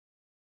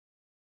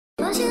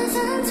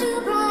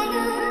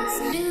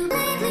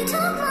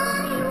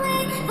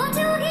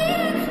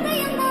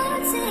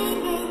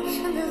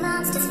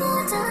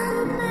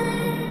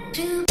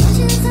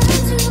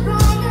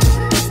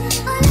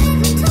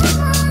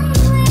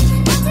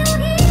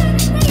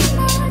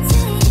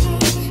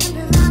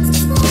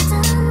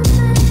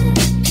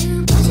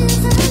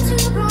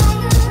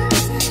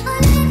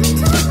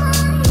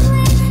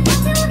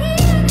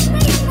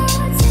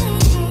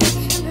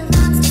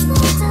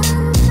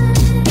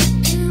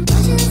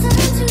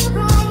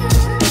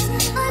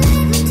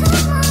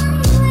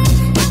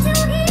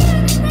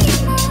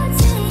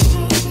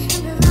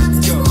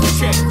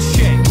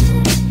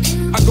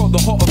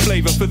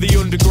For the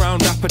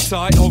underground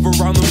appetite, hover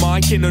around the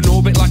mic in an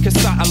orbit like a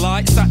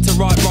satellite. Sat to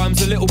write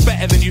rhymes a little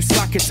better than you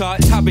slacker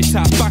types.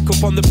 Habitat, back up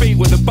on the beat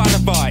with a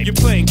banner vibe. You're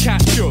playing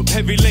catch up,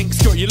 heavy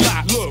links got your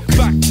lap. Look,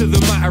 back to the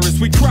matter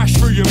as we crash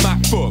through your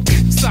MacBook.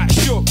 Sat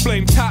shook,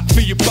 blame tap for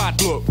your bad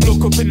luck.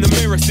 Look up in the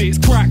mirror, see it's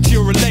cracked,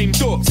 you're a lame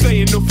duck.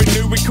 Saying nothing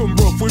new, we come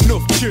rough with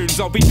enough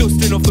tunes. I'll be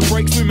dusting off the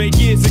breaks we made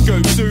years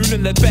ago soon,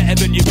 and they're better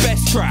than your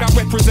best track. I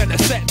represent a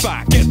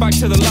setback, get back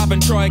to the lab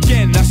and try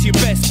again. That's your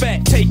best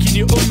bet, taking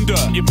you under.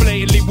 You're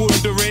blatantly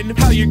wondering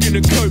how you're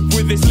gonna cope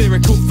with this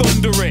lyrical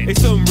thundering.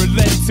 It's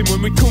unrelenting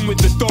when we come with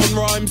the Don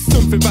rhymes.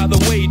 Something about the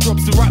way he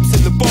drops the raps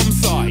in the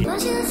Bombsite.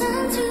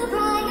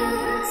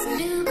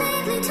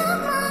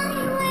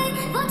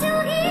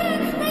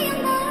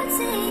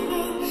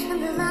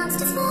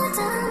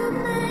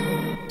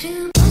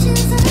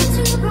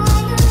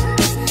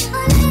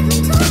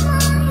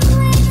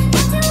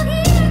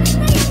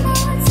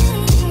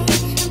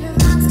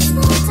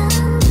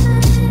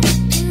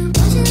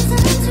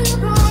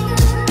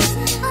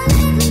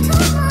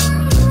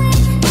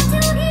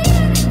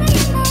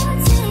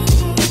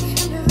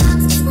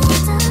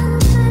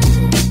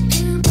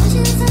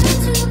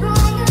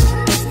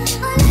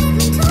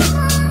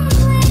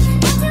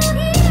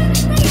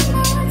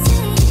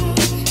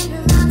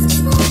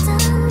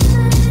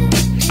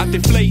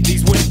 Deflate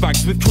these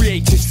windbags with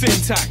creative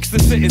syntax. The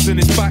citizen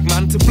is back,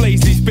 man, to blaze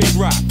these big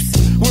raps.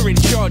 We're in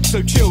charge,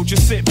 so chill,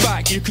 just sit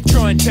back. You could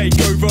try and take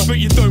over, but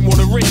you don't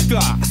want to risk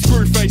that.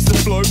 Screw face the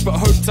flow, but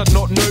hoped I'd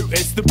not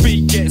notice. The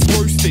beat gets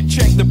roasted,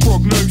 check the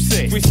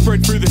prognosis. We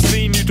spread through the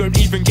scene, you don't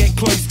even get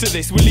close to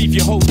this. We leave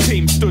your whole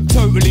team stood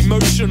totally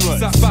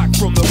motionless. Sat back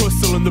from the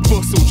hustle and the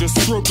bustle,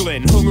 just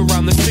struggling. Hung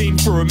around the scene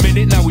for a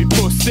minute, now we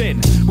bust in.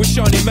 We're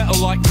shiny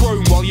metal like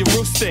chrome while you're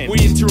rusting.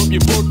 We interrupt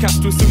your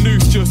broadcast with some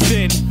news just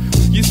in.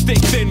 You stick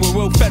thin, we're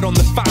well fed on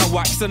the foul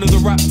wax. Another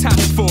rap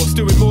task force,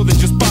 doing more than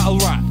just battle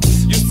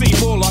raps. You'll see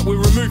more like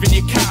we're removing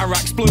your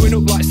cataracts, blowing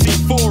up like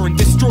C4 and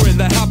destroying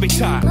their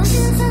habitats.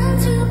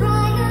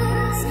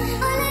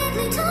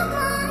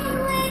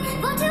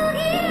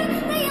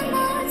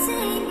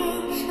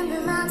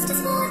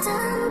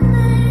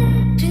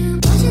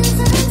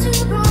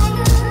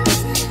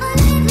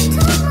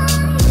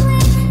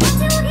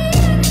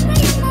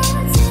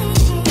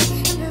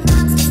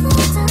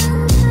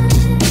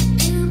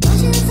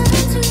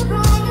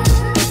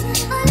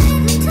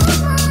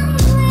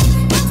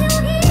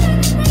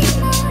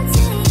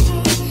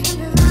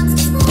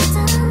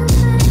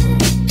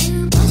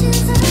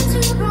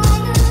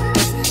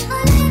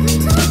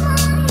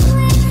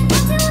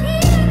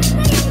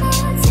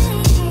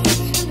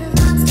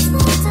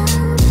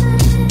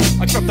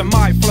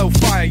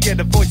 Yeah,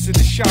 the voice of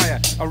the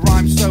Shire. A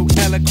rhyme so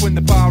eloquent,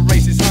 the bar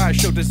raises higher.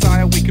 Show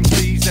desire, we can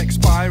please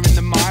expire in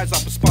the mires. I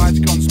perspire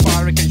to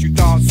conspire against you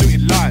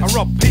dark-suited liars. I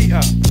rob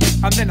Peter,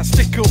 and then I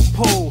stick up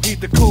Paul. He's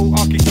the cool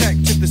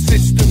architect of the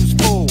system's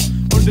fall.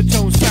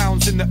 Undertone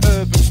sounds in the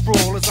urban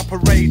sprawl as I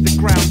parade the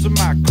grounds of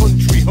my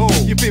country hall.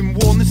 You've been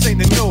warned, this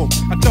ain't the norm.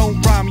 I don't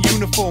rhyme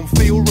uniform,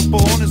 feel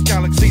reborn as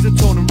galaxies are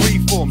torn and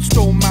reformed.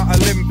 Storm Mount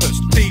Olympus,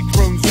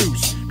 dethrone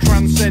Zeus.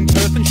 Transcend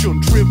earth and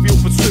shun trivial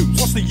pursuits.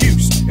 What's the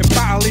use in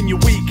battling your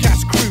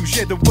weak-ass crew?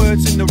 Share the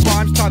words in the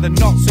rhymes, tie the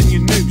knots in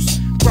your noose.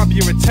 Grab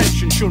your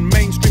attention, shun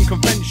mainstream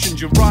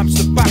conventions. Your rhymes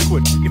are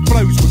backward, your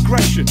flow's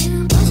regression.